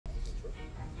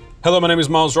Hello, my name is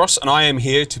Miles Ross, and I am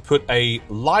here to put a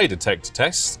lie detector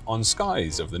test on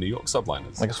Skyz of the New York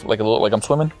subliners. Like I'm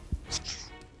swimming?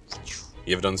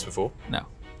 You ever done this before? No.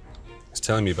 It's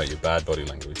telling me about your bad body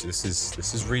language. This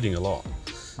is reading a lot.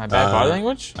 My bad body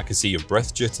language? I can see your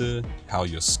breath jitter, how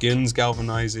your skin's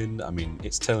galvanizing. I mean,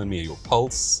 it's telling me your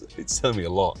pulse. It's telling me a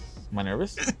lot. Am I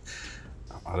nervous?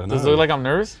 I don't know. Does it look like I'm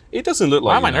nervous? It doesn't look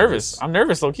like Why am I nervous? I'm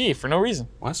nervous low-key for no reason.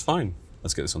 Well, that's fine.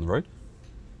 Let's get this on the road.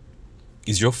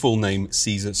 Is your full name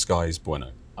Cesar Skyz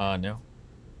Bueno? No.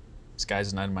 Skyz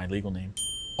is not my legal name.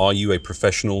 Are you a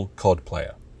professional COD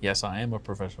player? Yes, I am a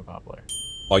professional COD player.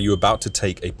 Are you about to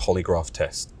take a polygraph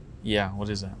test? Yeah, what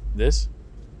is that? This,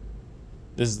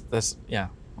 yeah.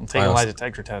 I'm taking a lie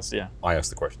detector test, yeah. I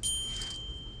asked the question.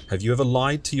 Have you ever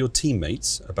lied to your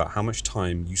teammates about how much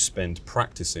time you spend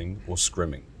practicing or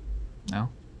scrimming? No.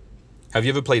 Have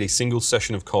you ever played a single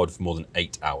session of COD for more than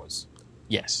 8 hours?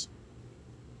 Yes.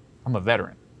 I'm a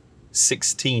veteran.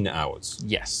 16 hours?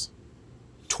 Yes.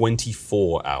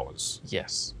 24 hours?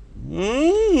 Yes.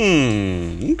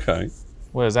 Okay.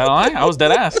 What, is that a lie? I was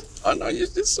dead ass. I know,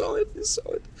 it's solid, it's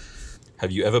solid.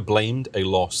 Have you ever blamed a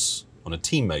loss on a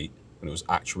teammate when it was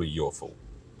actually your fault?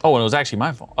 Oh, and it was actually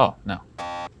my fault. Oh, no.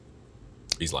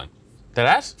 He's lying. Dead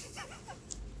ass?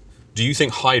 Do you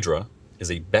think Hydra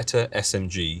is a better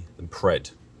SMG than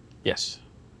Pred? Yes.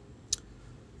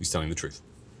 He's telling the truth.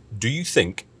 Do you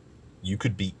think you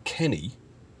could beat Kenny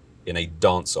in a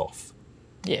dance-off?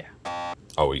 Yeah.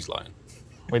 Oh, he's lying.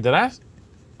 Wait, dead ass?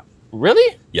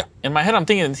 Really? Yeah. In my head, I'm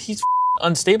thinking he's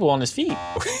unstable on his feet.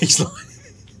 He's lying.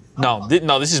 No,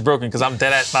 no, this is broken because I'm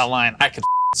dead ass not lying. I could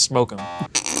smoke him.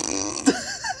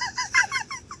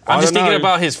 I'm just thinking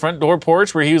about his front door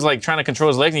porch where he was like trying to control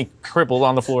his legs and he crippled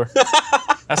on the floor.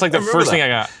 That's like the first thing I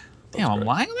got. Damn, I'm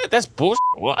lying on that? That's bullshit.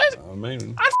 What? I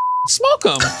mean, I'd smoke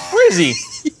him. Where is he?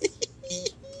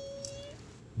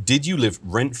 Did you live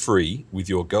rent-free with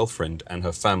your girlfriend and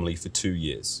her family for 2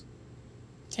 years?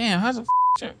 Damn, how's the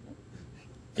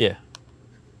Yeah.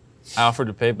 I offered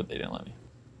to pay, but they didn't let me.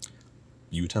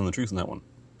 You were telling the truth on that one,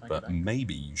 but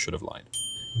maybe you should have lied.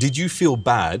 Did you feel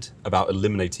bad about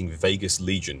eliminating Vegas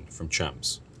Legion from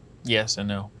Champs? Yes and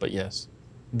no, but yes.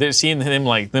 They're seeing them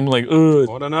like, ugh.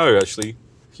 I don't know, actually.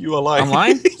 You are lying. I'm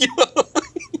lying? You are lying.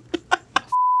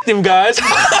 Them guys.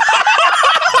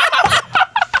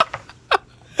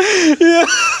 Yeah.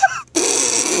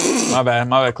 My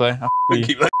bad, Clay.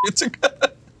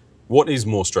 What is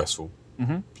more stressful?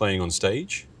 Playing on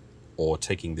stage or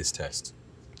taking this test?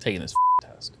 Taking this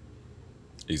test.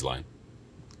 He's lying.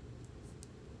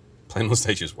 Playing on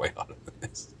stage is way harder than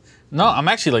this. No, I'm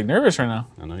actually like nervous right now.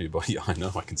 I know your body. I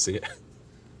know. I can see it.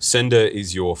 Sender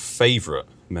is your favorite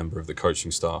member of the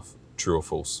coaching staff. True or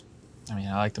false? I mean,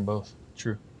 I like them both.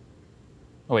 True.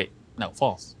 Oh wait, no,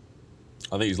 false.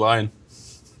 I think he's lying.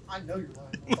 I know you're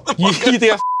lying. You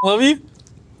think I love you?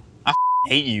 I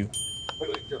hate you.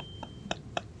 Wait, go.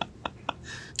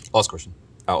 Last question.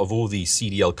 Out of all the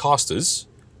CDL casters,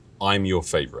 I'm your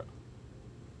favorite.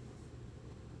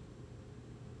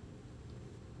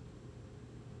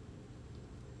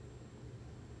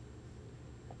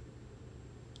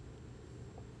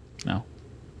 No.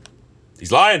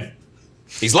 He's lying.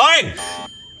 He's lying. How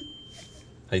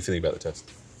you feeling about the test?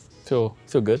 Feel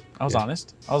good. I was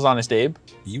honest. I was honest, Abe.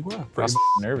 You were I pretty. was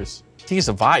nervous. I think it's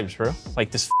the vibes, bro.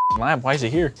 Like this lamp, why is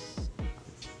it here?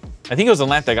 I think it was the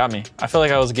lamp that got me. I felt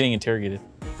like I was getting interrogated.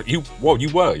 You were,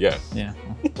 yeah. Yeah.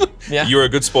 Yeah. You're a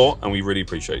good sport, and we really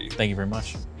appreciate you. Thank you very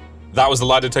much. That was the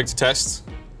lie detector test,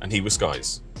 and he was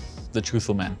Skyz. The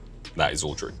truthful man. That is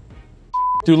all true.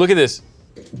 Dude, look at this.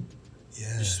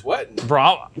 Yeah. You're sweating.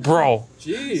 Bro.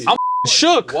 Jeez. I'm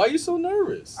shook. Why are you so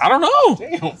nervous? I don't know.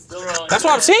 Damn. That's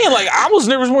what I'm saying. Like, I was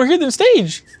nervous more here than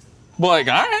stage. But like,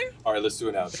 all right. All right, let's do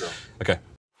an outro. Okay.